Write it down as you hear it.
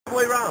the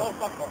way round. Oh,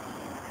 fuck off.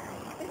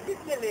 This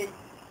is Lily.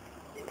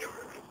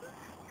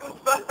 You're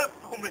first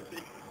for me.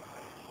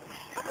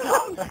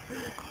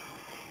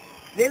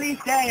 Lily,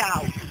 stay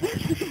out.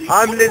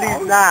 I'm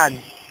Lily's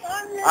nan.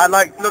 I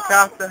like to look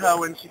after her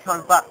when she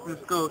comes back from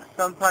school, 'cause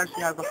sometimes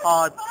she has a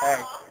hard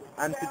day.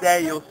 And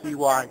today you'll see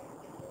why.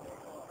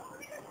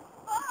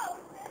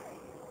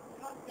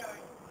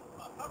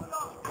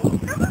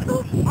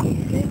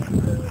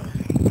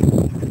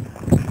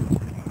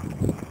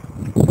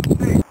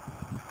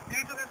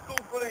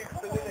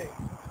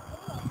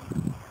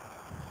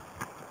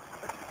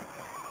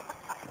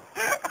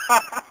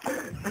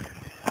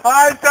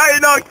 Hi, Tiny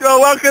Knoxville,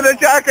 welcome to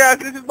Jackass,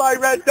 this is my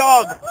red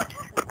dog.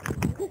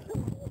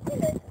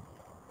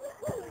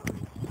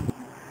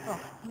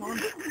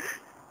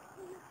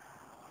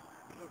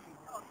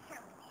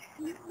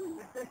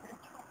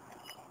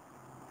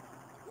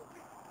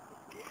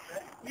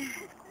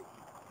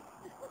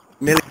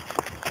 Millie.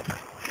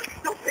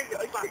 Stop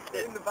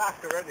it, in the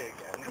back already again.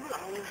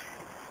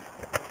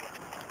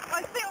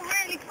 I feel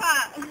really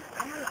fat.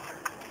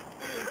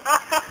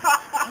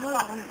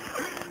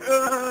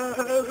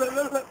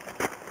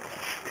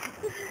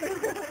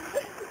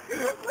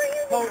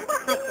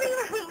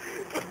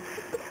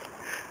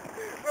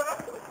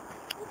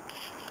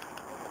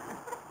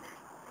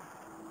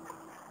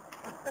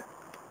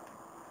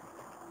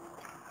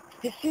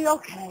 Is she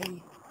okay?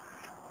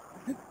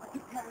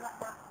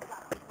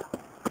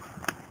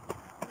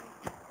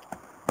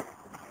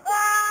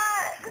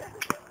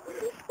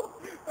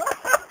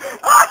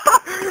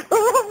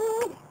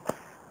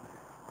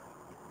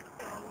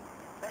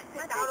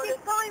 I think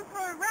it's time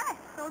for a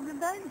rest on the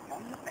bed.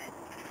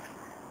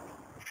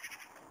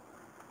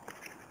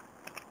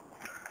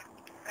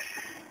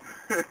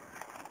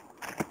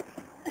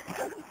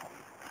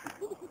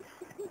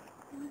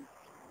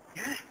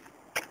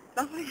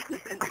 Somebody's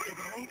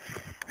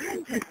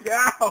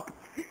Yeah.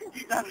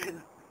 Nothing.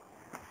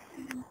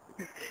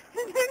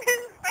 Look at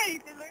his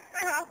face, it looks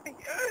so happy.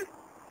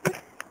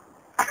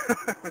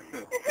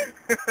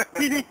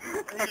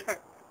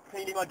 Can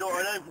you leave my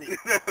daughter alone, please?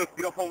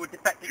 You got a problem with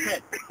defective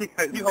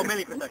kids? You hold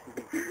Millie for a second.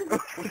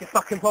 What's your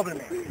fucking problem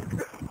here?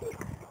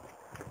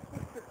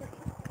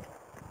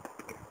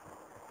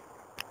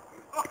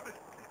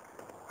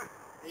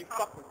 You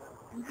fuck with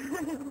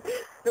them.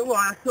 Don't worry,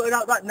 I sorted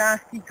out that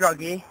nasty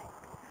druggie.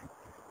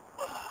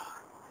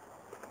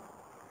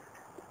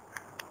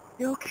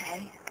 You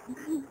okay?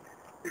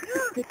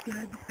 Good,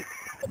 good.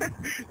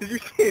 Did you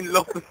see in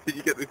Lost, did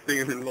you get this thing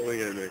and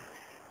lolling at me?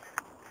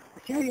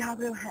 See how you have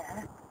your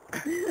hair?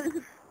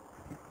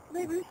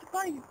 Maybe we should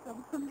buy you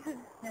some.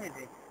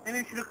 Maybe. Maybe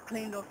we should have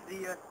cleaned off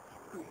the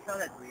fruit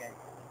salad we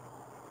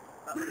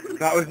ate.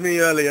 That was me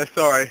earlier,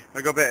 sorry.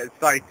 I got a bit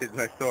excited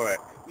when I saw it.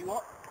 You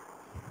what?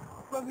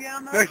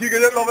 No, you can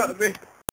look at me.